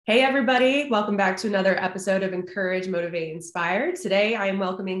Hey, everybody. Welcome back to another episode of Encourage, Motivate, Inspire. Today, I am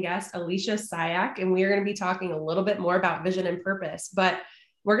welcoming guest Alicia Ciak, and we are going to be talking a little bit more about vision and purpose. But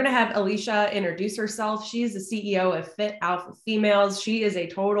we're going to have Alicia introduce herself. She's the CEO of Fit Alpha Females. She is a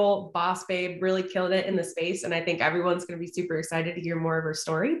total boss babe, really killing it in the space. And I think everyone's going to be super excited to hear more of her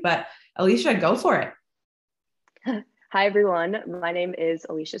story. But Alicia, go for it. Hi, everyone. My name is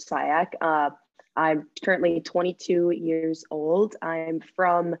Alicia Ciak. I'm currently 22 years old. I'm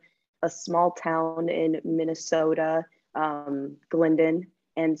from a small town in Minnesota, Glendon.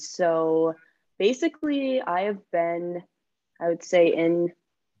 And so basically, I have been, I would say, in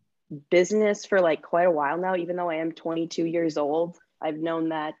business for like quite a while now, even though I am 22 years old. I've known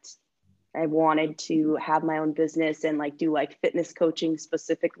that I wanted to have my own business and like do like fitness coaching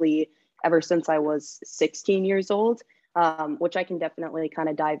specifically ever since I was 16 years old, which I can definitely kind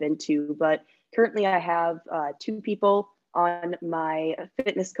of dive into. But currently, I have two people on my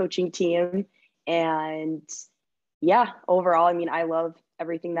fitness coaching team. And yeah, overall, I mean, I love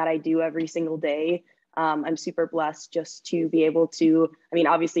everything that I do every single day. I'm super blessed just to be able to, I mean,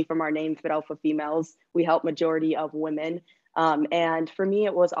 obviously from our name, Fit Alpha Females, we help majority of women. And for me,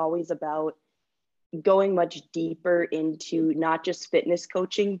 it was always about going much deeper into not just fitness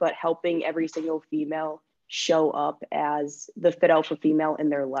coaching, but helping every single female show up as the Fit Alpha female in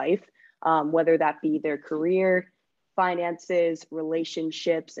their life, whether that be their career, finances,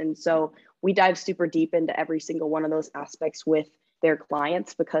 relationships. And so we dive super deep into every single one of those aspects with their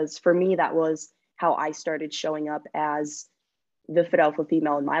clients, because for me, that was how I started showing up as the Fit Alpha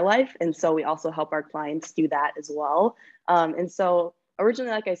female in my life. And so we also help our clients do that as well. And so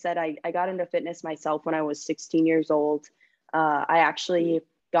originally, like I said, I got into fitness myself when I was 16 years old. I actually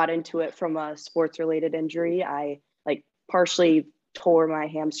got into it from a sports related injury. I like partially tore my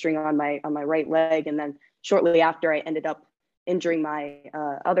hamstring on my right leg. And then shortly after, I ended up injuring my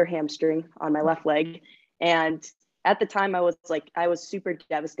other hamstring on my left leg. And at the time I was super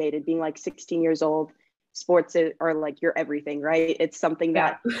devastated being like 16 years old. Sports are like your everything, right? It's something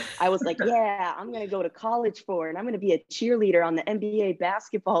that I was like, yeah, I'm going to go to college for, and I'm going to be a cheerleader on the NBA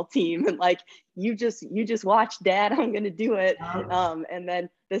basketball team. And like, you just watch, Dad, I'm going to do it. And then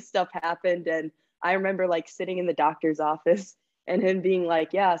this stuff happened. And I remember like sitting in the doctor's office and him being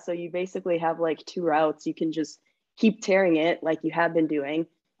like, yeah, so you basically have like two routes. You can just keep tearing it like you have been doing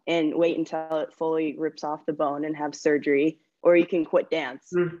and wait until it fully rips off the bone and have surgery, or you can quit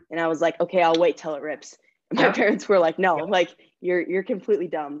dance. And I was like, okay, I'll wait till it rips. And my parents were like, no, like you're completely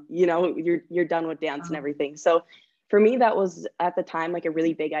dumb. You know, you're done with dance and everything. So for me, that was at the time like a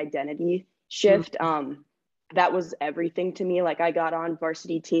really big identity shift. That was everything to me. Like I got on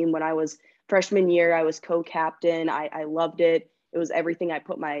varsity team when I was freshman year. I was co-captain. I loved it. It was everything. I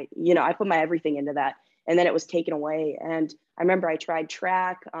put my everything into that. And then it was taken away. And I remember I tried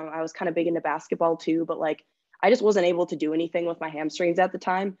track. I was kind of big into basketball too, but like I just wasn't able to do anything with my hamstrings at the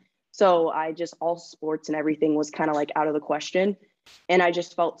time. So I just, all sports and everything was kind of like out of the question. And I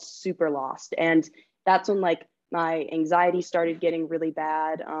just felt super lost. And that's when like my anxiety started getting really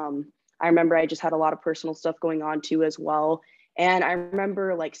bad. I remember I just had a lot of personal stuff going on too as well. And I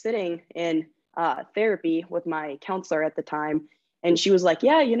remember like sitting in therapy with my counselor at the time. And she was like,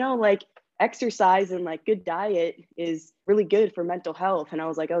 yeah, you know, like exercise and like good diet is really good for mental health. And I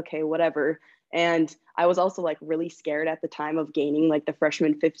was like, okay, whatever. And I was also like really scared at the time of gaining like the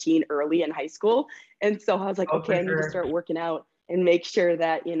freshman 15 early in high school. And so I was like, okay, I need to start working out and make sure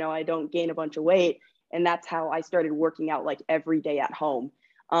that, you know, I don't gain a bunch of weight. And that's how I started working out like every day at home.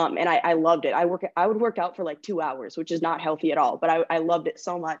 And I loved it. I would work out for like 2 hours, which is not healthy at all. But I loved it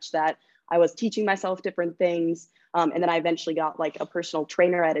so much that I was teaching myself different things. And then I eventually got like a personal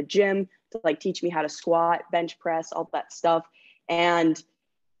trainer at a gym to like teach me how to squat, bench press, all that stuff. And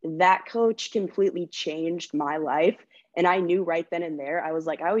that coach completely changed my life. And I knew right then and there, I was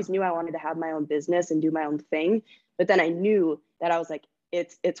like, I always knew I wanted to have my own business and do my own thing. But then I knew that I was like,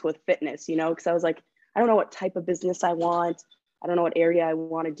 it's with fitness, you know, because I was like, I don't know what type of business I want. I don't know what area I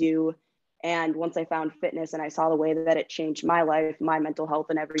want to do. And once I found fitness and I saw the way that it changed my life, my mental health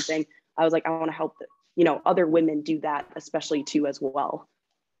and everything, I was like, I want to help, you know, other women do that, especially too, as well.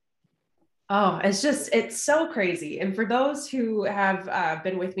 Oh, it's so crazy. And for those who have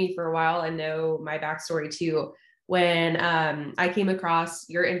been with me for a while and know my backstory too, when I came across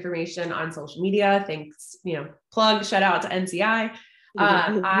your information on social media, thanks, shout out to NCI.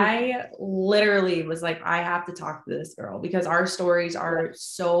 I literally was like, I have to talk to this girl because our stories are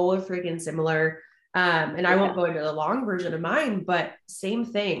so freaking similar. And I won't go into the long version of mine, but same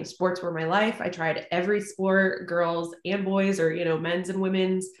thing. Sports were my life. I tried every sport, girls and boys, or, men's and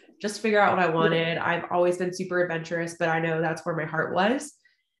women's, just figure out what I wanted. I've always been super adventurous, but I know that's where my heart was.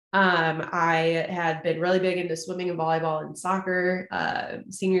 I had been really big into swimming and volleyball and soccer.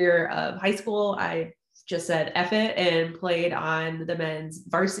 Senior year of high school, I just said F it and played on the men's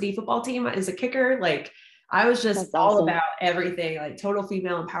varsity football team as a kicker. Like I was just That's all awesome. about everything, like total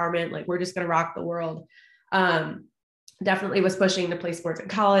female empowerment. Like we're just going to rock the world. Um, Definitely was pushing to play sports in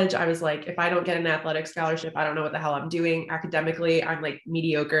college. I was like, if I don't get an athletic scholarship, I don't know what the hell I'm doing. Academically, I'm like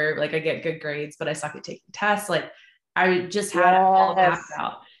mediocre. Like I get good grades, but I suck at taking tests. Like I just had it all mapped Yes.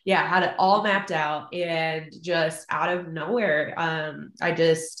 out. Yeah, had it all mapped out. And just out of nowhere, I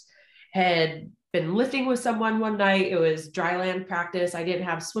just had been lifting with someone one night. It was dry land practice. I didn't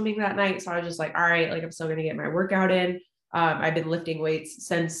have swimming that night. So I was just like, all right, like I'm still going to get my workout in. I've been lifting weights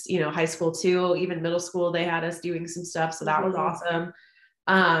since, high school too, even middle school, they had us doing some stuff. So that was Mhm. awesome.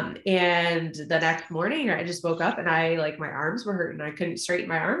 And the next morning I just woke up and I like my arms were hurting. I couldn't straighten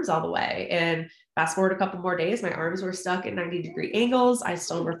my arms all the way. And fast forward a couple more days, my arms were stuck at 90-degree angles. I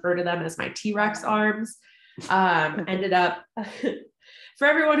still refer to them as my T-Rex arms. Ended up for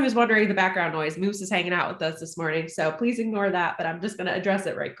everyone who's wondering the background noise, Moose is hanging out with us this morning. So please ignore that, but I'm just going to address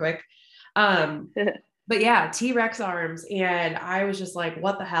it right quick. But yeah, T-Rex arms. And I was just like,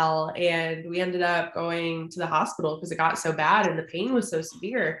 what the hell? And we ended up going to the hospital because it got so bad and the pain was so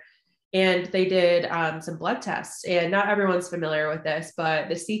severe. And they did some blood tests. And not everyone's familiar with this, but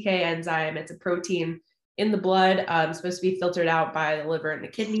the CK enzyme, it's a protein in the blood, supposed to be filtered out by the liver and the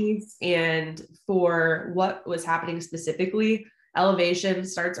kidneys. And for what was happening specifically, elevation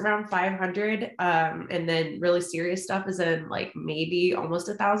starts around 500, and then really serious stuff is in like maybe almost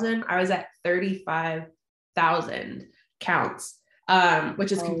 1,000. I was at 35,000 counts,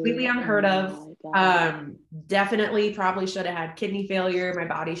 which is completely Oh unheard of. my God. Definitely probably should have had kidney failure. My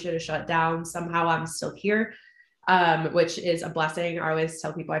body should have shut down. Somehow I'm still here, which is a blessing. I always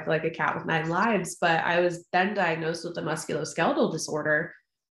tell people I feel like a cat with 9 lives, but I was then diagnosed with a musculoskeletal disorder,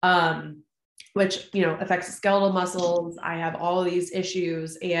 um, which affects the skeletal muscles. I have all these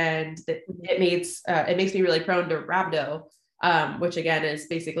issues, and it makes me really prone to rhabdo, which again is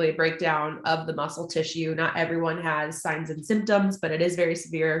basically a breakdown of the muscle tissue. Not everyone has signs and symptoms, but it is very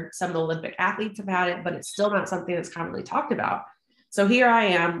severe. Some of the Olympic athletes have had it, but it's still not something that's commonly talked about. So here I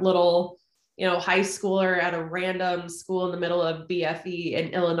am, little high schooler at a random school in the middle of BFE in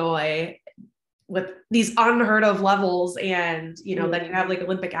Illinois, with these unheard of levels. And then you have like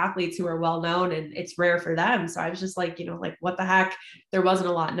Olympic athletes who are well known and it's rare for them. So I was just like, like what the heck. There wasn't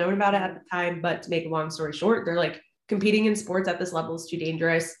a lot known about it at the time, but to make a long story short, they're like, competing in sports at this level is too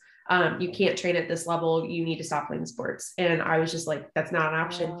dangerous. You can't train at this level, you need to stop playing sports. And I was just like, that's not an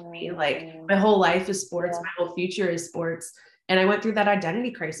option for me. Like my whole life is sports, Yeah. my whole future is sports. And I went through that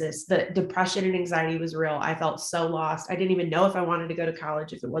identity crisis. The depression and anxiety was real. I felt so lost. I didn't even know if I wanted to go to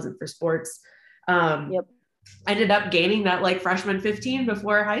college if it wasn't for sports. um, Yep. I ended up gaining that like freshman 15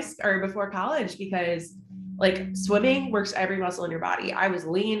 before high school or before college, because like swimming works every muscle in your body. I was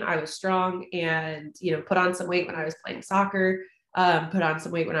lean, I was strong, and put on some weight when I was playing soccer, put on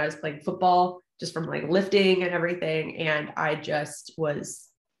some weight when I was playing football, just from like lifting and everything. And I just was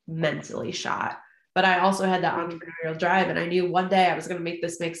mentally shot. But I also had that entrepreneurial drive, and I knew one day I was going to make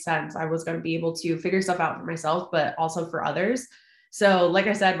this make sense. I was going to be able to figure stuff out for myself, but also for others. So, like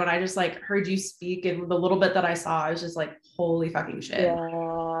I said, when I just like heard you speak and the little bit that I saw, I was just like, holy fucking shit. We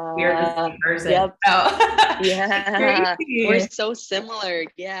are the Yeah. same person. Yep. Oh, it's Yeah. We're crazy. so similar.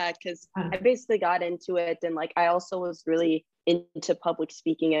 Yeah. Cause I basically got into it, and like I also was really into public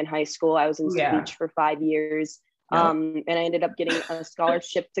speaking in high school. I was in Yeah. speech for 5 years. Yep. And I ended up getting a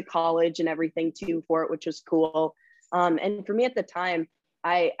scholarship to college and everything too for it, which was cool. And for me at the time,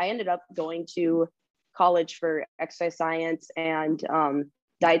 I ended up going to college for exercise science and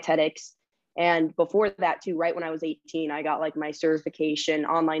dietetics. And before that too, right when I was 18, I got like my certification,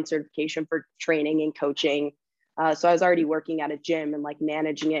 online certification for training and coaching. So I was already working at a gym and like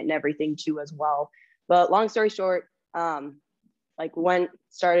managing it and everything too as well. But long story short, like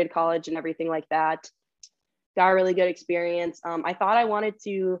started college and everything like that. Got a really good experience. I thought I wanted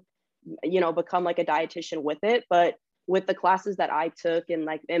to, become like a dietitian with it, but with the classes that I took and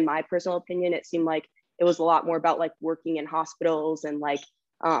like in my personal opinion, it seemed like it was a lot more about like working in hospitals and like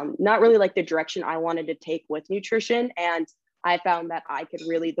not really like the direction I wanted to take with nutrition. And I found that I could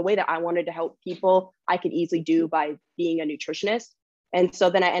really, the way that I wanted to help people, I could easily do by being a nutritionist. And so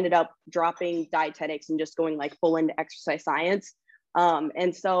then I ended up dropping dietetics and just going like full into exercise science.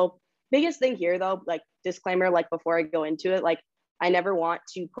 And so biggest thing here though, like disclaimer, like before I go into it, like I never want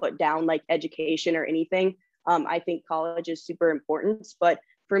to put down like education or anything. I think college is super important, but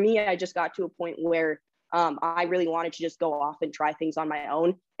for me, I just got to a point where I really wanted to just go off and try things on my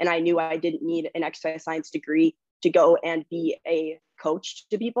own. And I knew I didn't need an exercise science degree to go and be a coach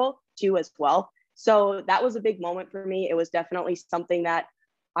to people too as well. So that was a big moment for me. It was definitely something that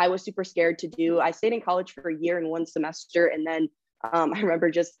I was super scared to do. I stayed in college for a year and one semester. And then I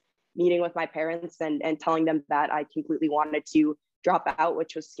remember just meeting with my parents and telling them that I completely wanted to drop out,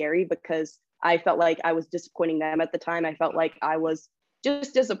 which was scary because I felt like I was disappointing them at the time. I felt like I was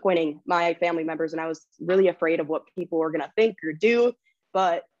just disappointing my family members, and I was really afraid of what people were going to think or do.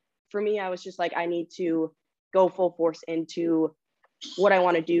 But for me, I was just like, I need to go full force into what I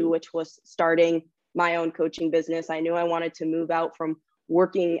want to do, which was starting my own coaching business. I knew I wanted to move out from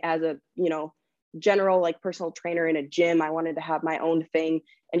working as a, general like personal trainer in a gym. I wanted to have my own thing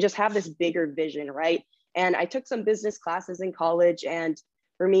and just have this bigger vision, right? And I took some business classes in college, and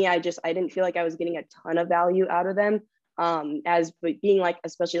for me, I didn't feel like I was getting a ton of value out of them, as being like,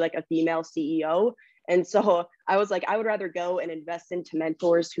 especially like a female CEO. And so I was like, I would rather go and invest into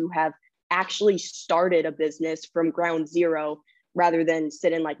mentors who have actually started a business from ground zero rather than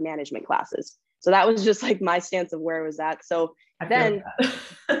sit in like management classes. So that was just like my stance of where I was at. So then,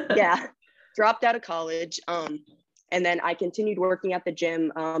 yeah, dropped out of college. And then I continued working at the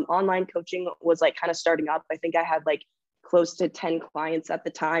gym. Online coaching was like kind of starting up. I think I had like close to 10 clients at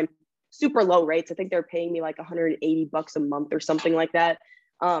the time, super low rates. I think they're paying me like $180 a month or something like that.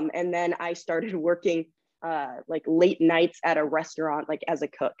 And then I started working like late nights at a restaurant, like as a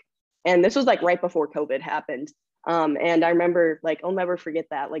cook. And this was like right before COVID happened. And I remember, like, I'll never forget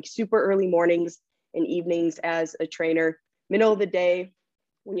that, like super early mornings and evenings as a trainer, middle of the day,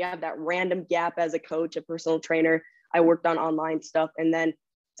 when you have that random gap as a coach, a personal trainer, I worked on online stuff. And then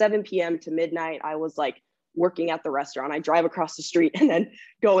 7 p.m. to midnight, I was like working at the restaurant. I drive across the street and then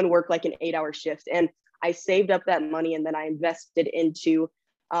go and work like an 8-hour shift. And I saved up that money and then I invested into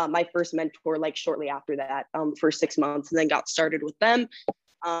my first mentor, like shortly after that, for 6 months, and then got started with them.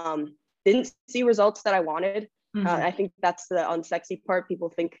 Didn't see results that I wanted. I think that's the unsexy part. People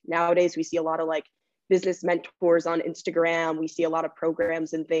think nowadays we see a lot of like business mentors on Instagram. We see a lot of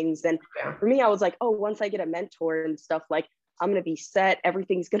programs and things. And for me, I was like, oh, once I get a mentor and stuff, like I'm going to be set.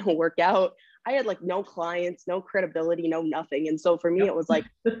 Everything's going to work out. I had like no clients, no credibility, no nothing. And so for me, it was like,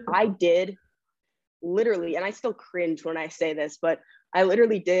 I did literally, and I still cringe when I say this, but I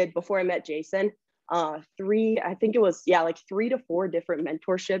literally did, before I met Jason, I think it was, like 3 to 4 different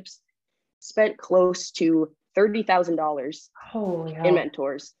mentorships, spent close to $30,000 in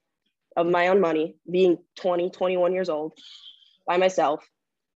mentors of my own money, being 21 years old by myself.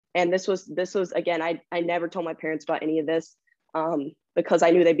 And this was again, I never told my parents about any of this, because I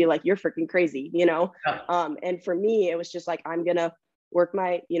knew they'd be like, you're freaking crazy, and for me, it was just like, I'm gonna work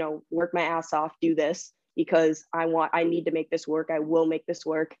my ass off, do this because I need to make this work. I will make this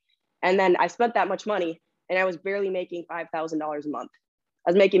work. And then I spent that much money and I was barely making $5,000 a month.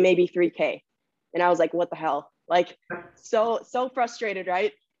 I was making maybe $3,000. And I was like, what the hell? Like, so frustrated,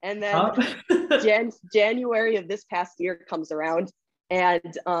 right? And then January of this past year comes around,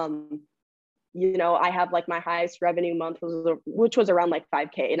 and I have like my highest revenue month, which was around like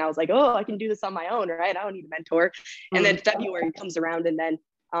 $5,000. And I was like, oh, I can do this on my own, right? I don't need a mentor. And then February comes around, and then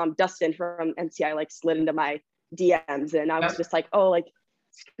Dustin from NCI like slid into my DMs, and I was just like, oh, like,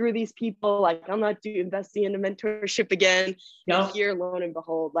 screw these people. Like, I'm not investing into mentorship again. This year, lo and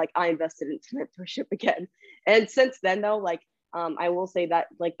behold, like I invested into mentorship again. And since then though, like, I will say that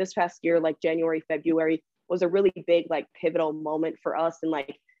like this past year, like January, February was a really big, like pivotal moment for us. And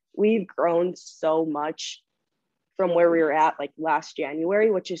like, we've grown so much from where we were at like last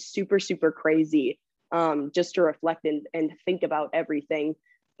January, which is super, super crazy, just to reflect and think about everything.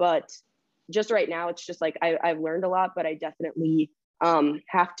 But just right now, it's just like, I've learned a lot, but I definitely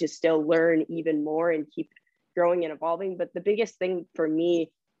have to still learn even more and keep growing and evolving. But the biggest thing for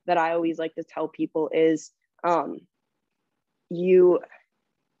me that I always like to tell people is you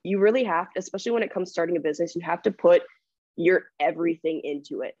really have to, especially when it comes to starting a business, you have to put your everything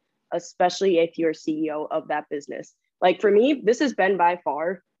into it, especially if you're CEO of that business. Like for me, this has been by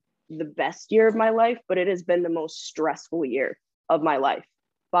far the best year of my life, but it has been the most stressful year of my life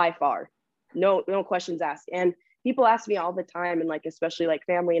by far. No questions asked. And people ask me all the time, and like, especially like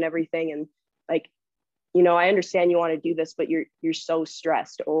family and everything. And like, I understand you want to do this, but you're so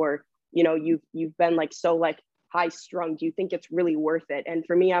stressed, or, you've been like, so like high strung. Do you think it's really worth it? And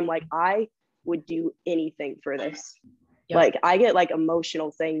for me, I'm like, I would do anything for this. Yep. Like, I get like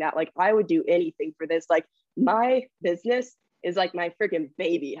emotional saying that, like, I would do anything for this. Like, my business is like my freaking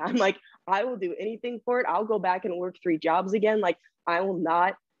baby. I'm like, I will do anything for it. I'll go back and work 3 jobs again. Like, I will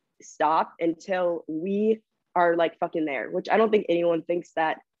not stop until we are like fucking there, which I don't think anyone thinks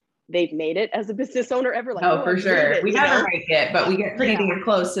that they've made it as a business owner ever. Like, oh, for sure. We never make it, but we get pretty damn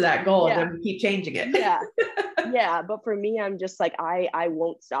close to that goal, and then we keep changing it. Yeah, but for me, I'm just like, I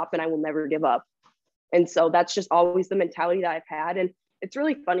won't stop and I will never give up. And so that's just always the mentality that I've had. And it's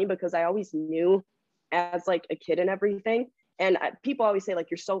really funny because I always knew as like a kid and everything. And people always say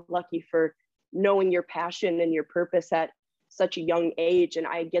like, you're so lucky for knowing your passion and your purpose at such a young age. And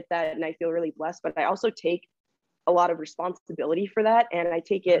I get that and I feel really blessed, but I also take a lot of responsibility for that. And I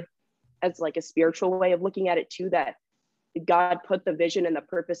take it as like a spiritual way of looking at it too, that God put the vision and the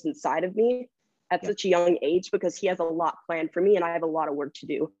purpose inside of me at such a young age because he has a lot planned for me and I have a lot of work to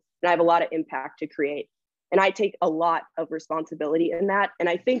do and I have a lot of impact to create. And I take a lot of responsibility in that. And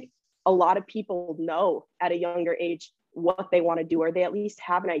I think a lot of people know at a younger age what they want to do, or they at least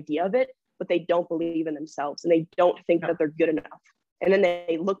have an idea of it, but they don't believe in themselves and they don't think that they're good enough. And then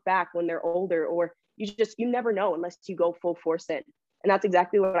they look back when they're older, or you never know unless you go full force in. And that's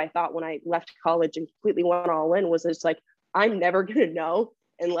exactly what I thought when I left college and completely went all in, was just like, I'm never going to know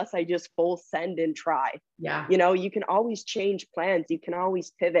unless I just full send and try. Yeah. You know, you can always change plans. You can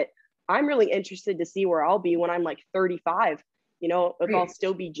always pivot. I'm really interested to see where I'll be when I'm like 35. You know, if I'll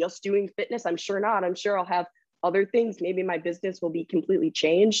still be just doing fitness, I'm sure not. I'm sure I'll have other things. Maybe my business will be completely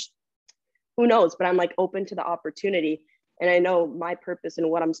changed. Who knows? But I'm like open to the opportunity. And I know my purpose and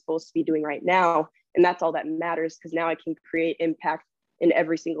what I'm supposed to be doing right now. And that's all that matters, because now I can create impact in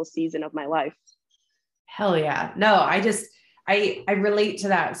every single season of my life. Hell yeah. No, I relate to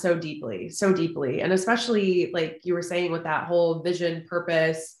that so deeply. And especially like you were saying with that whole vision,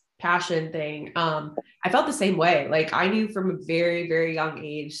 purpose, passion thing. I felt the same way. Like I knew from a very, very young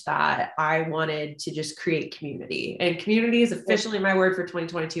age that I wanted to just create community, and community is officially my word for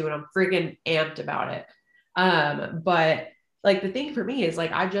 2022. And I'm freaking amped about it. But like the thing for me is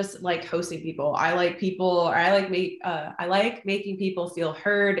like, I just like hosting people. I like people, or I like making people feel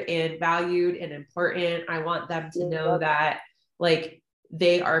heard and valued and important. I want them to know that like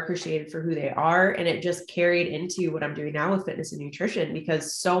they are appreciated for who they are. And it just carried into what I'm doing now with fitness and nutrition,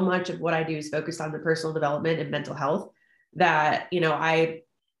 because so much of what I do is focused on the personal development and mental health that, you know, I'm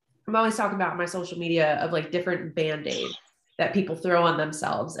always talking about on my social media of like different band-aids that people throw on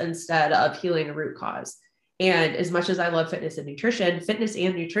themselves instead of healing a root cause. And as much as I love fitness and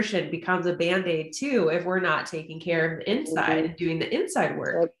nutrition becomes a band-aid too if we're not taking care of the inside and doing the inside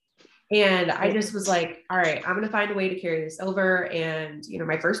work. And I just was like, all right, I'm going to find a way to carry this over. And, you know,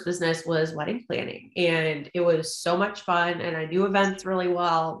 my first business was wedding planning, and it was so much fun. And I knew events really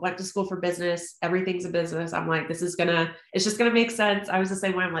well, went to school for business. Everything's a business. I'm like, it's just going to make sense. I was the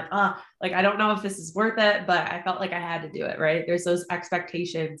same way. I'm like, like, I don't know if this is worth it, but I felt like I had to do it. Right. There's those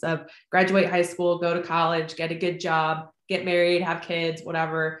expectations of graduate high school, go to college, get a good job, get married, have kids,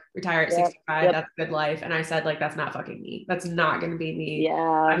 whatever, retire at 65. That's a good life. And I said, like, that's not fucking me. That's not going to be me.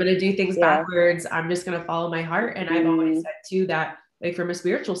 I'm going to do things backwards. I'm just going to follow my heart. And I've always said too, that like from a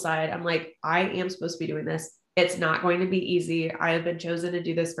spiritual side, I'm like, I am supposed to be doing this. It's not going to be easy. I have been chosen to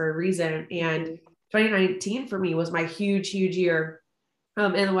do this for a reason. And 2019 for me was my huge year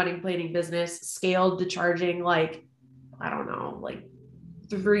in the wedding planning business, scaled to charging like, I don't know, like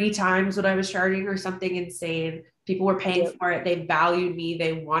 3 times what I was charging or something insane. People were paying for it. They valued me.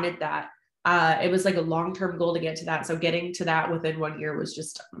 They wanted that. It was like a long-term goal to get to that. So getting to that within 1 year was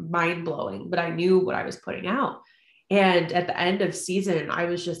just mind blowing, but I knew what I was putting out. And at the end of season, I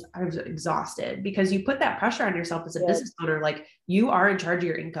was exhausted, because you put that pressure on yourself as a business owner. Like, you are in charge of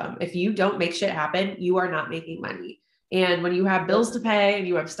your income. If you don't make shit happen, you are not making money. And when you have bills to pay and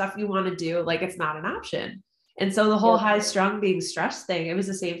you have stuff you want to do, like, it's not an option. And so the whole high strung being stressed thing, it was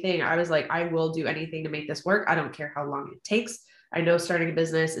the same thing. I was like, I will do anything to make this work. I don't care how long it takes. I know starting a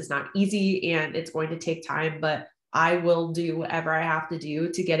business is not easy and it's going to take time, but I will do whatever I have to do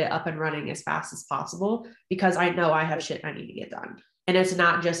to get it up and running as fast as possible, because I know I have shit I need to get done. And it's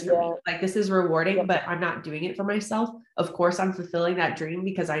not just for me. Like, this is rewarding, but I'm not doing it for myself. Of course, I'm fulfilling that dream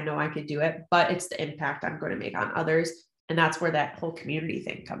because I know I could do it, but it's the impact I'm going to make on others. And that's where that whole community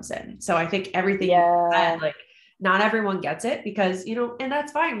thing comes in. So I think everything you said, like, not everyone gets it, because, you know, and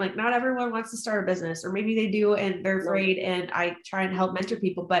that's fine. Like, not everyone wants to start a business, or maybe they do and they're afraid. And I try and help mentor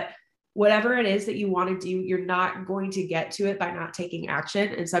people, but whatever it is that you want to do, you're not going to get to it by not taking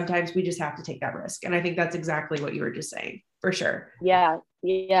action. And sometimes we just have to take that risk. And I think that's exactly what you were just saying, for sure. Yeah.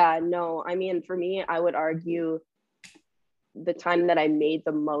 No, I mean, for me, I would argue the time that I made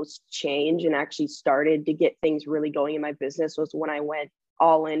the most change and actually started to get things really going in my business was when I went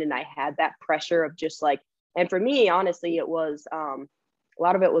all in, and I had that pressure of just like, and for me, honestly, it was a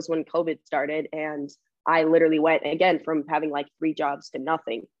lot of it was when COVID started, and I literally went again from having like 3 jobs to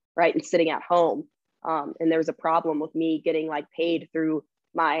nothing, right? And sitting at home. And there was a problem with me getting like paid through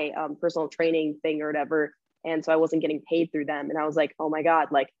my personal training thing or whatever. And so I wasn't getting paid through them. And I was like, oh my God,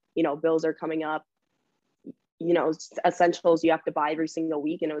 like, you know, bills are coming up. essentials you have to buy every single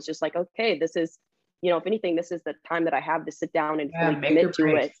week. And it was just like, okay, this is, if anything, this is the time that I have to sit down and fully commit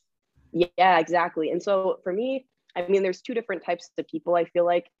to it. Yeah, exactly. And so for me, I mean, there's two different types of people. I feel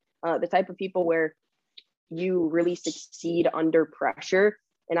like the type of people where you really succeed under pressure.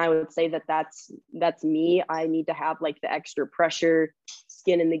 And I would say that that's me. I need to have like the extra pressure,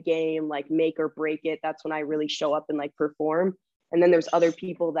 skin in the game, like make or break it. That's when I really show up and like perform. And then there's other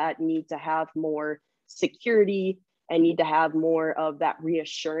people that need to have more security and need to have more of that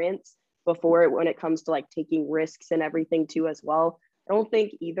reassurance before when it comes to like taking risks and everything too as well. I don't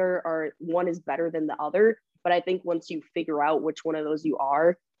think either are one is better than the other, but I think once you figure out which one of those you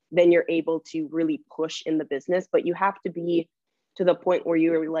are, then you're able to really push in the business. But you have to be to the point where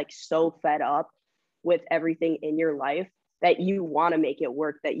you're like so fed up with everything in your life that you want to make it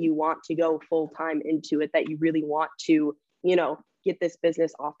work, that you want to go full time into it, that you really want to, get this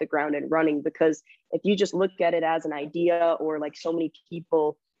business off the ground and running. Because if you just look at it as an idea, or like so many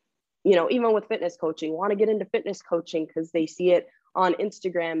people, even with fitness coaching, want to get into fitness coaching because they see it on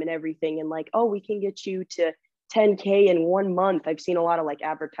Instagram and everything. And like, oh, we can get you to 10K in 1 month. I've seen a lot of like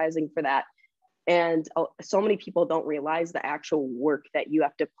advertising for that. And so many people don't realize the actual work that you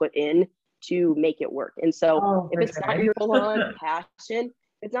have to put in to make it work. And so if it's not your full on passion,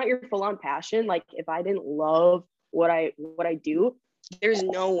 like if I didn't love what I do, there's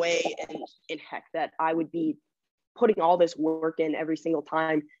no way in heck that I would be putting all this work in every single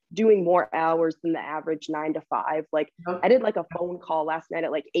time, doing more hours than the average 9 to 5. Like I did like a phone call last night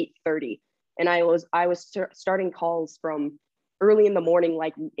at like 8:30, and I was starting calls from early in the morning,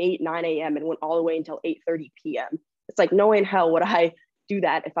 like 9 a.m. and went all the way until 8:30 p.m. It's like no way in hell would I do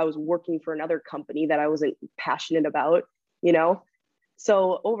that if I was working for another company that I wasn't passionate about,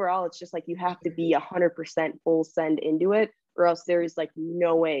 So overall, it's just like you have to be 100% full send into it, or else there is like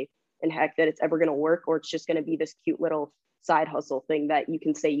no way in heck that it's ever going to work, or it's just going to be this cute little side hustle thing that you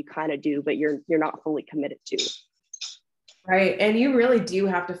can say you kind of do, but you're not fully committed to. Right. And you really do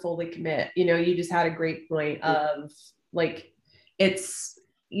have to fully commit. You just had a great point of like,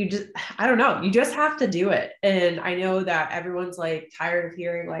 I don't know, you just have to do it. And I know that everyone's like tired of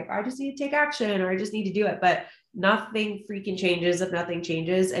hearing like, I just need to take action, or I just need to do it. But nothing freaking changes if nothing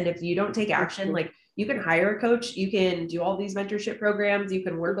changes. And if you don't take action, like you can hire a coach, you can do all these mentorship programs, you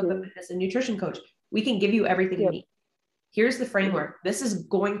can work with a fitness and nutrition coach. We can give you everything you need. Here's the framework. This is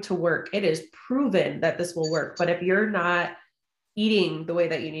going to work. It is proven that this will work. But if you're not eating the way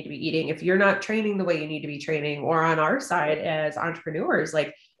that you need to be eating, if you're not training the way you need to be training, or on our side as entrepreneurs,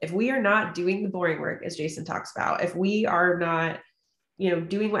 like if we are not doing the boring work, as Jason talks about, if we are not,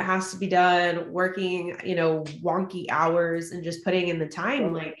 doing what has to be done, working, wonky hours and just putting in the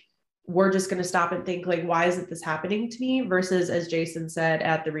time, like we're just going to stop and think like, why isn't this happening to me? Versus, as Jason said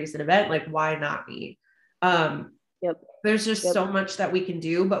at the recent event, like, why not me? There's just so much that we can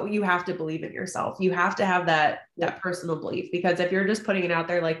do, but you have to believe in yourself. You have to have that personal belief, because if you're just putting it out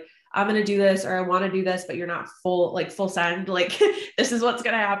there, like, I'm going to do this, or I want to do this, but you're not full send, like this is what's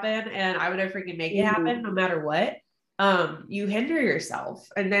going to happen, and I'm going to freaking make it happen no matter what. You hinder yourself.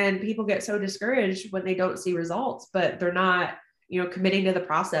 And then people get so discouraged when they don't see results, but they're not, committing to the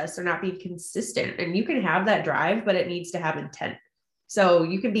process. They're not being consistent. And you can have that drive, but it needs to have intent. So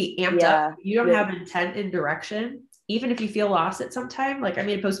you can be amped up. You don't have intent and direction. Even if you feel lost at some time, like I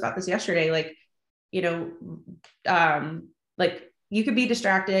made a post about this yesterday, like, like you could be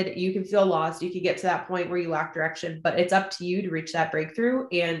distracted, you can feel lost, you could get to that point where you lack direction, but it's up to you to reach that breakthrough,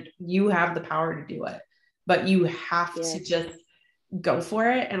 and you have the power to do it. But you have to just go for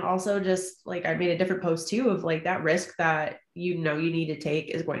it. And also just like, I made a different post too of like that risk that, you need to take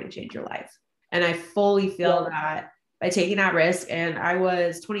is going to change your life. And I fully feel that by taking that risk. And I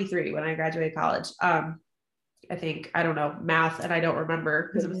was 23 when I graduated college. I think, I don't know math, and I don't remember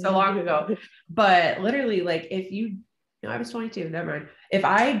because it was so long ago, but literally like if I was 22, never mind. If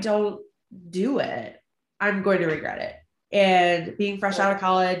I don't do it, I'm going to regret it. And being fresh out of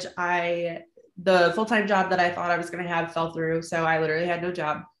college, the full-time job that I thought I was going to have fell through. So I literally had no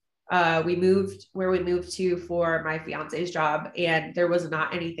job. We moved where we moved to for my fiance's job, and there was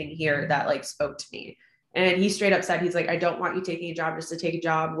not anything here that like spoke to me. And he straight up said, he's like, I don't want you taking a job just to take a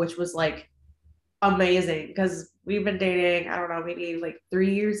job, which was like amazing, because we've been dating, I don't know, maybe like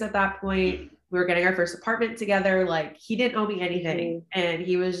 3 years at that point. We were getting our first apartment together. Like he didn't owe me anything, and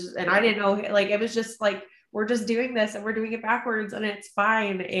I didn't know, like, it was just like, we're just doing this and we're doing it backwards and it's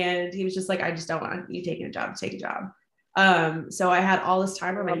fine. And he was just like, I just don't want you taking a job to take a job. So I had all this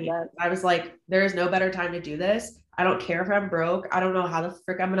time on my hands. I was like, there is no better time to do this. I don't care if I'm broke. I don't know how the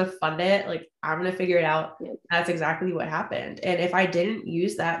frick I'm going to fund it. Like, I'm going to figure it out. That's exactly what happened. And if I didn't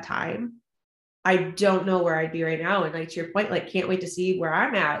use that time I don't know where I'd be right now. And like, to your point, like, can't wait to see where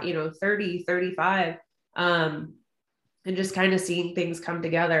I'm at, 30, 35, and just kind of seeing things come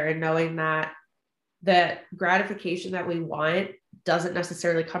together and knowing that gratification that we want doesn't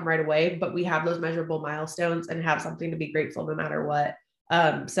necessarily come right away, but we have those measurable milestones and have something to be grateful no matter what.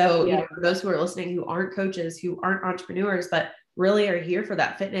 So, Yeah. for those who are listening, who aren't coaches, who aren't entrepreneurs, but really are here for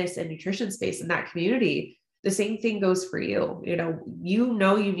that fitness and nutrition space in that community, the same thing goes for you. You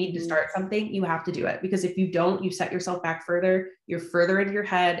need to start something, you have to do it, because if you don't, you set yourself back further, you're further in your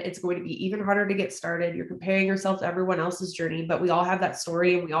head. It's going to be even harder to get started. You're comparing yourself to everyone else's journey, but we all have that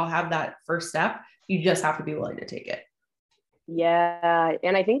story and we all have that first step. You just have to be willing to take it. Yeah.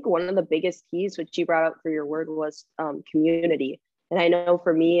 And I think one of the biggest keys, which you brought up for your word, was community. And I know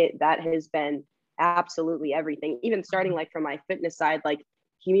for me, that has been absolutely everything, even starting like from my fitness side, like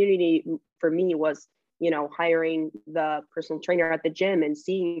community for me was, hiring the personal trainer at the gym and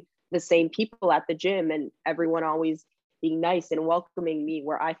seeing the same people at the gym and everyone always being nice and welcoming me,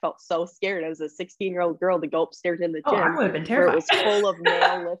 where I felt so scared as a 16-year-old girl to go upstairs in the Oh, I gym would have been where it terrified. was full of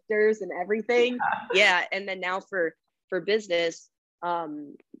male lifters and everything. Yeah. And then now for business,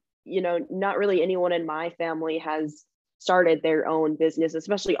 not really anyone in my family has started their own business,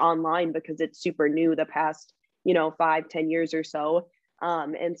 especially online, because it's super new the past, 5-10 years or so.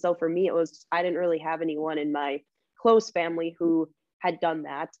 And so for me, I didn't really have anyone in my close family who had done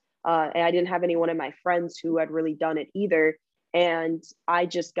that. And I didn't have anyone in my friends who had really done it either. And I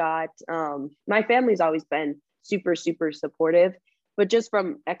just got, my family's always been super, super supportive, but just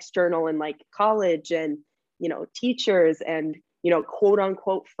from external and like college and, teachers and, quote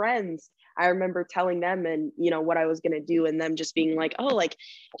unquote friends, I remember telling them and, what I was going to do, and them just being like, oh, like,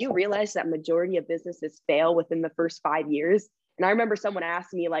 do you realize that majority of businesses fail within the first 5 years? And I remember someone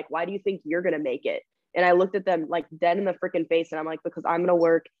asked me, like, why do you think you're going to make it? And I looked at them like dead in the freaking face. And I'm like, because I'm going to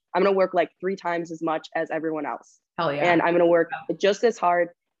work like 3 times as much as everyone else. Hell yeah. And I'm going to work just as hard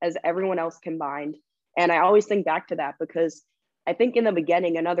as everyone else combined. And I always think back to that, because I think in the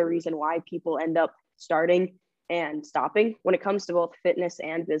beginning, another reason why people end up starting and stopping when it comes to both fitness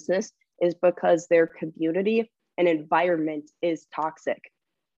and business is because their community and environment is toxic.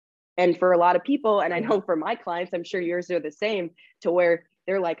 And for a lot of people, and I know for my clients, I'm sure yours are the same, to where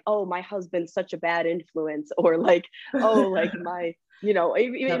they're like, oh, my husband's such a bad influence, or like, oh, like my, even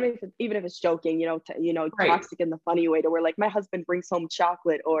if it's joking, Right. toxic in the funny way, to where like my husband brings home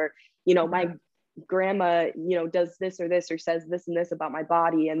chocolate, or, my grandma, does this or says this and this about my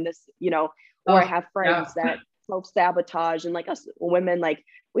body and this, or I have friends that self-sabotage, and like us women, like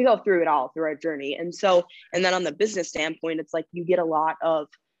we go through it all through our journey. And so, and then on the business standpoint, it's like you get a lot of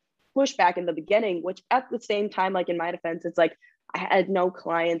pushback in the beginning, which at the same time, like in my defense, it's like I had no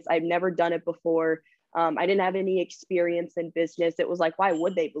clients. I've never done it before. I didn't have any experience in business. It was like, why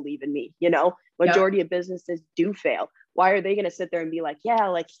would they believe in me? Majority of businesses do fail. Why are they going to sit there and be like, yeah,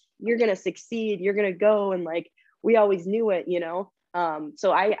 like you're going to succeed, you're going to go, and like we always knew it,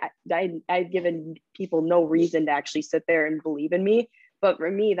 So I've given people no reason to actually sit there and believe in me. But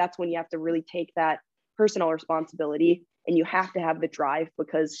for me, that's when you have to really take that personal responsibility, and you have to have the drive,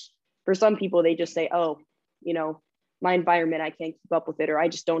 because for some people, they just say, oh, my environment, I can't keep up with it, or I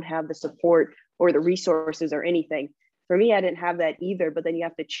just don't have the support or the resources or anything. For me, I didn't have that either, but then you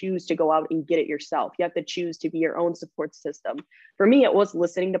have to choose to go out and get it yourself. You have to choose to be your own support system. For me, it was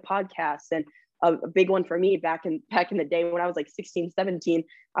listening to podcasts, and a big one for me back in the day when I was like 16, 17,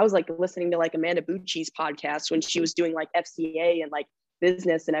 I was like listening to like Amanda Bucci's podcast when she was doing like FCA and like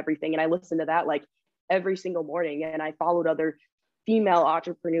business and everything. And I listened to that like every single morning, and I followed other female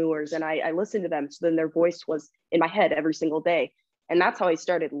entrepreneurs and I listened to them. So then their voice was in my head every single day. And that's how I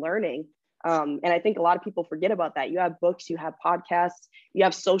started learning. And I think a lot of people forget about that. You have books, you have podcasts, you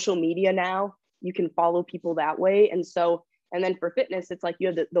have social media now, you can follow people that way. And so, and then for fitness, it's like you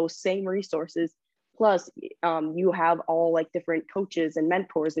have those same resources. Plus, you have all like different coaches and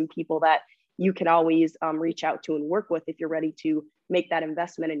mentors and people that you can always reach out to and work with if you're ready to make that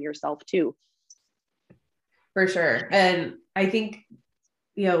investment in yourself too. For sure. And I think,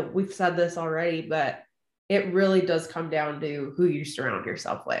 we've said this already, but it really does come down to who you surround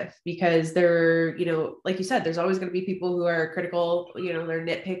yourself with, because like you said, there's always going to be people who are critical, they're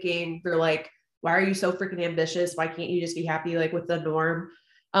nitpicking. They're like, why are you so freaking ambitious? Why can't you just be happy, like with the norm?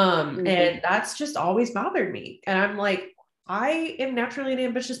 And that's just always bothered me. And I'm like, I am naturally an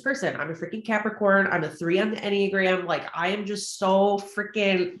ambitious person. I'm a freaking Capricorn. I'm a 3 on the Enneagram. Like I am just so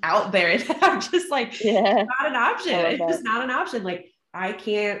freaking out there. And I'm just like, it's not an option. It's just not an option. Like I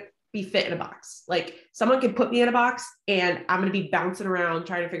can't be fit in a box. Like someone can put me in a box and I'm going to be bouncing around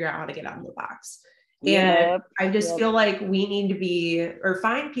trying to figure out how to get out of the box. And Yep. I just Yep. feel like we need to be or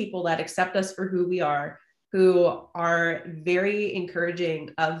find people that accept us for who we are, who are very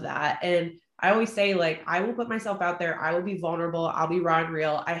encouraging of that. And I always say, like, I will put myself out there. I will be vulnerable. I'll be raw and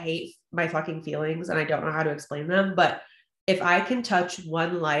real. I hate my fucking feelings and I don't know how to explain them. But if I can touch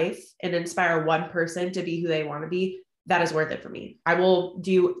one life and inspire one person to be who they want to be, that is worth it for me. I will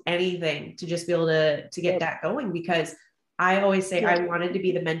do anything to just be able to get Yep. that going, because I always say I Yep. wanted to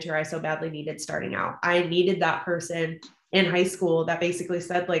be the mentor I so badly needed starting out. I needed that person in high school that basically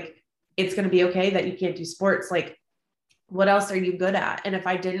said, like, it's going to be okay that you can't do sports. Like, what else are you good at? And if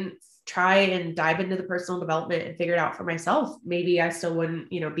I didn't try and dive into the personal development and figure it out for myself, maybe I still wouldn't,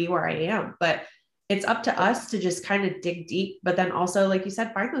 be where I am. But it's up to us to just kind of dig deep. But then also, like you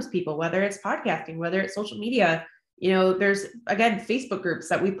said, find those people, whether it's podcasting, whether it's social media. There's, again, Facebook groups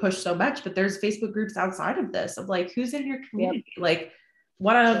that we push so much, but there's Facebook groups outside of this of, like, who's in your Yep. community. Like,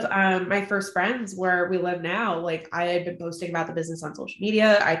 one of Yep. my first friends where we live now, like, I had been posting about the business on social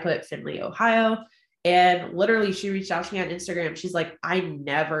media. I put Findlay, Ohio, and literally she reached out to me on Instagram. She's like, I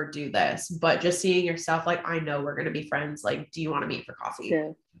never do this, but just seeing your stuff, like, I know we're going to be friends. Like, do you want to meet for coffee?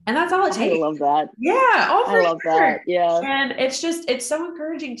 Yeah. And that's all it I takes. love that. Yeah. Oh, I for love sure. that. Yeah. And it's so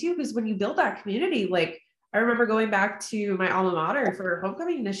encouraging too, because when you build that community, like, I remember going back to my alma mater for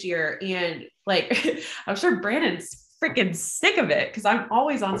homecoming this year, and, like, I'm sure Brandon's freaking sick of it because I'm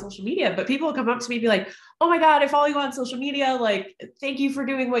always on social media, but people will come up to me and be like, oh my God, I follow you on social media. Like, thank you for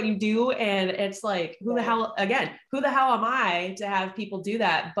doing what you do. And it's like, who the hell am I to have people do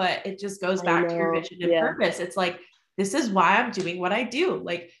that? But it just goes I back to your know. vision and Yeah. purpose. It's like, this is why I'm doing what I do.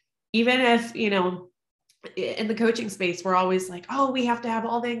 Like, even if, in the coaching space, we're always like, oh, we have to have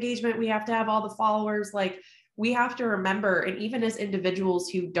all the engagement. We have to have all the followers. Like, we have to remember, and even as individuals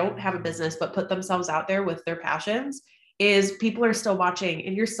who don't have a business, but put themselves out there with their passions, is people are still watching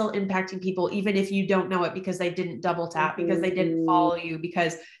and you're still impacting people, even if you don't know it, because they didn't double tap, because they didn't Mm-hmm. follow you,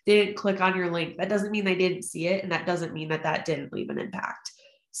 because they didn't click on your link. That doesn't mean they didn't see it. And that doesn't mean that didn't leave an impact.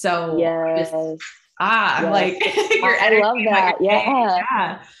 So just, Yes. like, Yes. your I energy, love what that. you're saying. Yeah.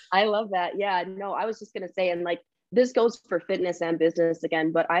 Yeah. I love that. Yeah. No, I was just going to say, and like, this goes for fitness and business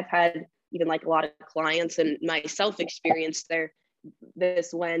again, but I've had even like a lot of clients and myself experience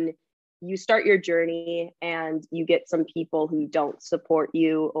this when you start your journey and you get some people who don't support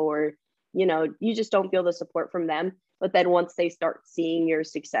you, or, you just don't feel the support from them. But then once they start seeing your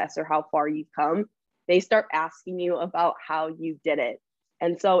success or how far you've come, they start asking you about how you did it.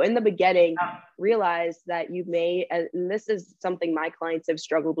 And so in the beginning, realize that you may, and this is something my clients have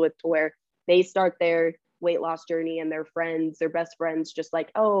struggled with, to where they start their weight loss journey and their best friends, just like,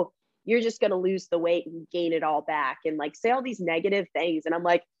 oh, you're just going to lose the weight and gain it all back, and like say all these negative things. And I'm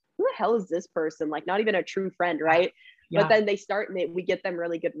like, who the hell is this person? Like, not even a true friend, right? Yeah. But then they start and we get them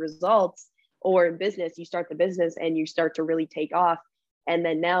really good results. Or in business, you start the business and you start to really take off. And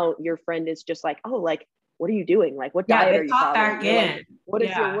then now your friend is just like, oh, like, what are you doing? Like, what diet are They you pop following? back Or like, in. what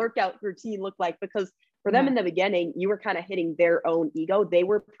does your Yeah. workout routine look like? Because for them in the beginning, you were kind of hitting their own ego. They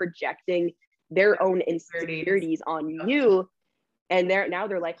were projecting their own insecurities on you. And they're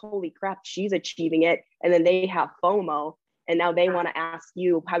like, holy crap, she's achieving it. And then they have FOMO. And now they want to ask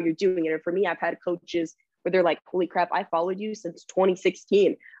you how you're doing it. And for me, I've had coaches where they're like, holy crap, I followed you since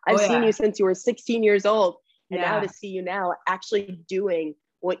 2016. I've seen you since you were 16 years old. And now to see you now actually doing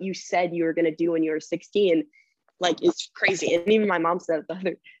what you said you were going to do when you were 16, like, it's crazy. And even my mom said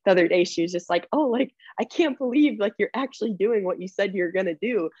the other day, she was just like, oh, like, I can't believe like you're actually doing what you said you're going to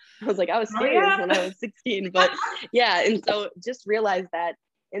do. I was like, I was serious when I was 16, but yeah. And so just realize that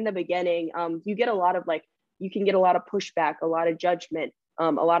in the beginning, you get a lot of you can get a lot of pushback, a lot of judgment,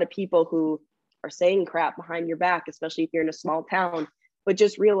 a lot of people who are saying crap behind your back, especially if you're in a small town. But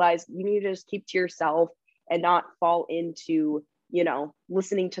just realize you need to just keep to yourself and not fall into,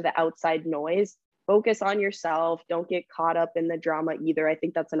 listening to the outside noise. Focus on yourself. Don't get caught up in the drama either. I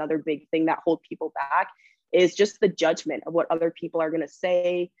think that's another big thing that holds people back, is just the judgment of what other people are going to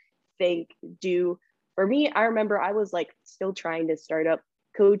say, think, do. For me, I remember I was like still trying to start up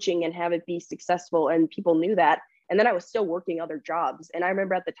coaching and have it be successful, and people knew that. And then I was still working other jobs. And I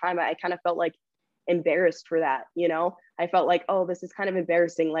remember at the time, I kind of felt like embarrassed for that. I felt like, oh, this is kind of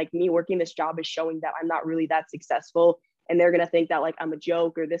embarrassing. Like, me working this job is showing that I'm not really that successful. And they're going to think that like I'm a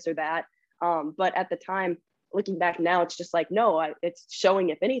joke or this or that. But at the time, looking back now, it's just like, no, it's showing,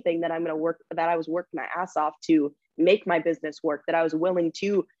 if anything, that I'm going to work, that I was working my ass off to make my business work, that I was willing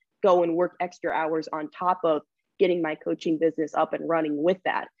to go and work extra hours on top of getting my coaching business up and running with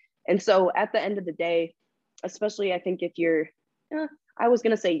that. And so at the end of the day, especially I think if you're, I was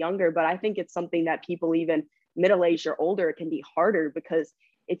going to say younger, but I think it's something that people even middle-aged or older, it can be harder, because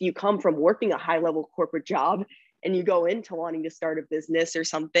if you come from working a high level corporate job and you go into wanting to start a business or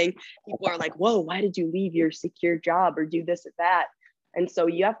something, people are like, whoa, why did you leave your secure job or do this or that? And so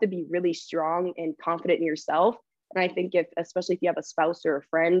you have to be really strong and confident in yourself. And I think especially if you have a spouse or a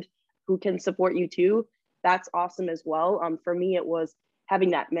friend who can support you too, that's awesome as well. For me, it was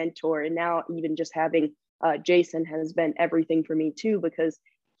having that mentor, and now even just having Jason has been everything for me too, because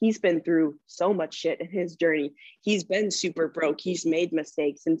he's been through so much shit in his journey. He's been super broke. He's made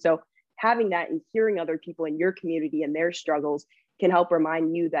mistakes. And so having that and hearing other people in your community and their struggles can help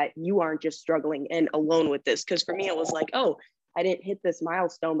remind you that you aren't just struggling and alone with this. Because for me, it was like, oh, I didn't hit this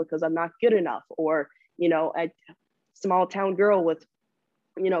milestone because I'm not good enough, or, a small town girl with,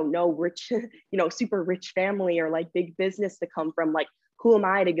 no rich, super rich family or like big business to come from. Like, who am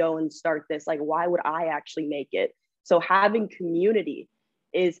I to go and start this? Like, why would I actually make it? So having community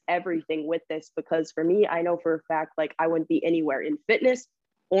is everything with this, because for me, I know for a fact, like I wouldn't be anywhere in fitness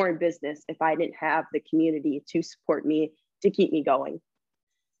or in business if I didn't have the community to support me, to keep me going.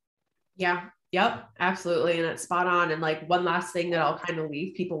 Yeah. Yep. Absolutely. And it's spot on. And like one last thing that I'll kind of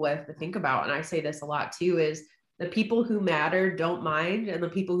leave people with to think about, and I say this a lot too, is the people who matter don't mind, and the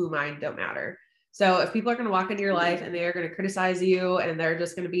people who mind don't matter. So if people are going to walk into your life and they are going to criticize you and they're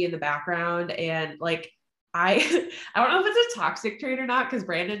just going to be in the background, and like, I don't know if it's a toxic trait or not, because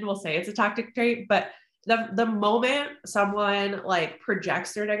Brandon will say it's a toxic trait, but the moment someone like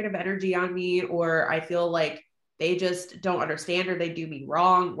projects their negative energy on me, or I feel like they just don't understand, or they do me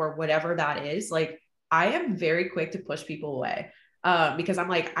wrong, or whatever that is, like I am very quick to push people away, because I'm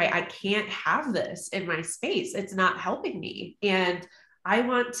like, I can't have this in my space. It's not helping me. And I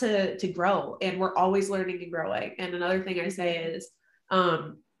want to grow, and we're always learning and growing. And another thing I say is,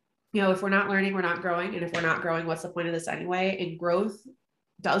 if we're not learning, we're not growing. And if we're not growing, what's the point of this anyway? And growth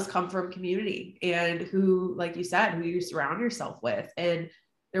does come from community, and who, like you said, who you surround yourself with. And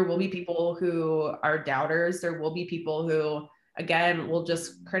there will be people who are doubters. There will be people who, again, will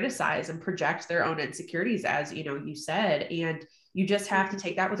just criticize and project their own insecurities, as you said. And you just have to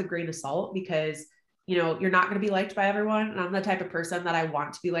take that with a grain of salt, because you're not going to be liked by everyone. And I'm the type of person that I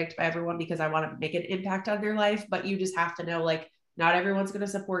want to be liked by everyone, because I want to make an impact on their life. But you just have to know, like, not everyone's going to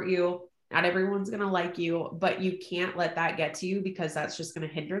support you. Not everyone's going to like you, but you can't let that get to you, because that's just going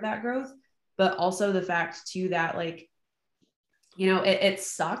to hinder that growth. But also the fact too, that like, it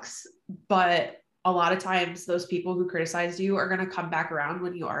sucks, but a lot of times those people who criticize you are going to come back around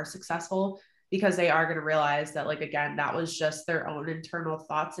when you are successful, because they are going to realize that, like, again, that was just their own internal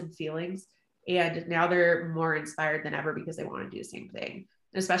thoughts and feelings. And now they're more inspired than ever, because they want to do the same thing.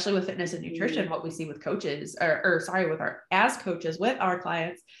 And especially with fitness and nutrition, what we see with coaches, as coaches with our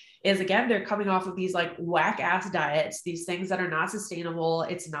clients, is, again, they're coming off of these like whack ass diets, these things that are not sustainable.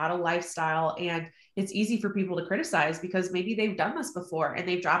 It's not a lifestyle. And it's easy for people to criticize, because maybe they've done this before and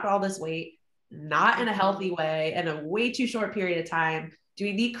they've dropped all this weight, not in a healthy way, in a way too short period of time,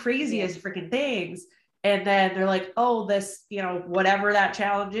 doing the craziest freaking things. And then they're like, oh, this, whatever that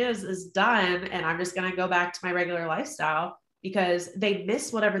challenge is done. And I'm just going to go back to my regular lifestyle, because they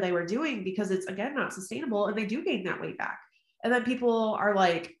miss whatever they were doing, because it's, again, not sustainable. And they do gain that weight back. And then people are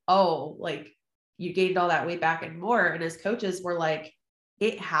like, oh, like you gained all that weight back and more. And as coaches, we're like,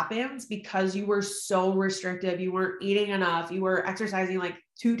 it happens because you were so restrictive. You weren't eating enough. You were exercising like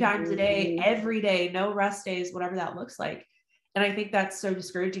 2 times a day, every day, no rest days, whatever that looks like. And I think that's so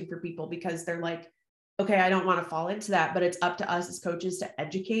discouraging for people, because they're like, okay, I don't want to fall into that, but it's up to us as coaches to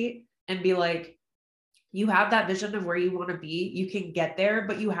educate and be like, you have that vision of where you want to be, you can get there,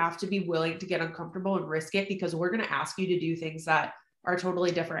 but you have to be willing to get uncomfortable and risk it, because we're going to ask you to do things that are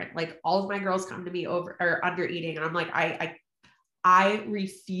totally different. Like, all of my girls come to me over or under eating, and I'm like, I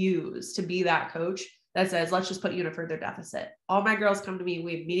refuse to be that coach that says, let's just put you in a further deficit. All my girls come to me,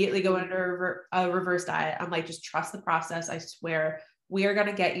 we immediately go under a reverse diet. I'm like, just trust the process. I swear we are going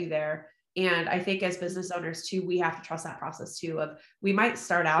to get you there. And I think as business owners too, we have to trust that process too, of we might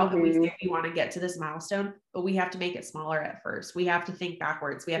start out and we say we want to get to this milestone, but we have to make it smaller at first. We have to think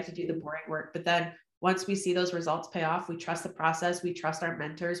backwards. We have to do the boring work. But then once we see those results pay off, we trust the process. We trust our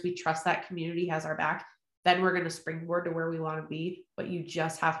mentors. We trust that community has our back. Then we're going to springboard to where we want to be, but you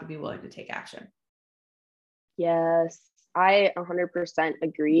just have to be willing to take action. Yes, I 100%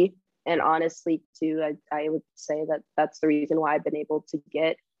 agree. And honestly too, I would say that that's the reason why I've been able to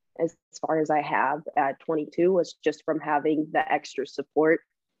get as far as I have at 22, was just from having the extra support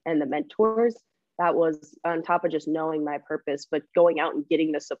and the mentors. That was on top of just knowing my purpose, but going out and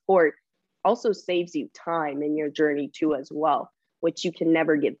getting the support also saves you time in your journey too as well, which you can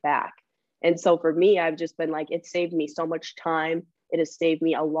never get back. And so for me, I've just been like, it saved me so much time. It has saved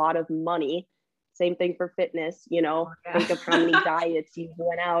me a lot of money Same thing for fitness, Yeah. think of how many diets you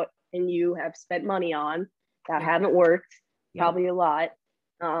went out and you have spent money on that Yep. haven't worked, Yep. probably a lot.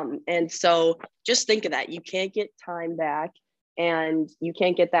 And so just think of that. You can't get time back, and you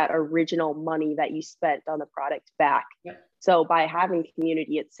can't get that original money that you spent on the product back. Yep. So by having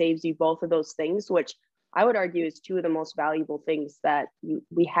community, it saves you both of those things, which I would argue is two of the most valuable things that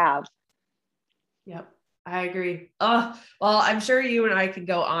we have. Yep. I agree. Oh, well, I'm sure you and I could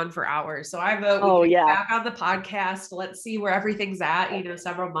go on for hours. So I vote we get back on the podcast. Let's see where everything's at,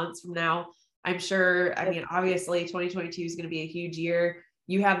 several months from now. I'm sure, I mean, obviously 2022 is going to be a huge year.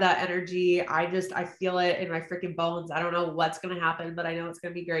 You have that energy. I feel it in my freaking bones. I don't know what's going to happen, but I know it's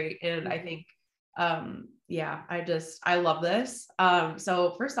going to be great. And I think, yeah, I love this.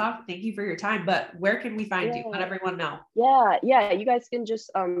 So first off, thank you for your time, but where can we find you? Let everyone know. Yeah. You guys can just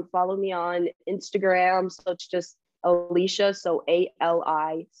follow me on Instagram. So it's just Alicia. So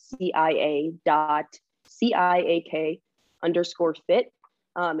ALICIA.CIAK_fit.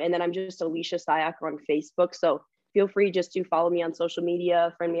 And then I'm just Alicia Ciak on Facebook. So feel free just to follow me on social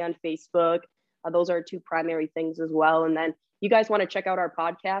media, friend me on Facebook. Those are two primary things as well. And then you guys want to check out our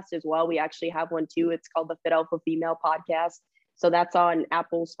podcast as well. We actually have one too. It's called the Fit Alpha Female Podcast. So that's on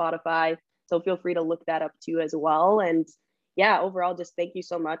Apple, Spotify. So feel free to look that up too as well. And yeah, overall, just thank you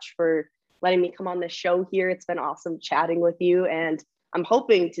so much for letting me come on the show here. It's been awesome chatting with you. And I'm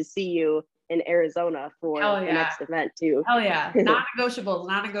hoping to see you in Arizona for the next event too. Hell yeah.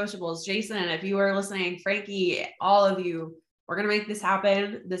 Non-negotiables. Jason, if you are listening, Frankie, all of you, we're going to make this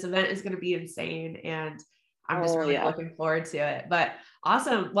happen. This event is going to be insane. And I'm just really looking forward to it. But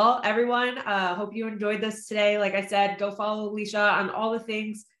awesome. Well, everyone, hope you enjoyed this today. Like I said, go follow Alicia on all the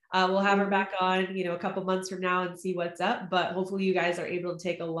things. We'll have her back on, a couple months from now and see what's up. But hopefully you guys are able to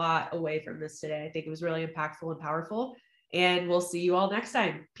take a lot away from this today. I think it was really impactful and powerful. And we'll see you all next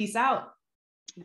time. Peace out.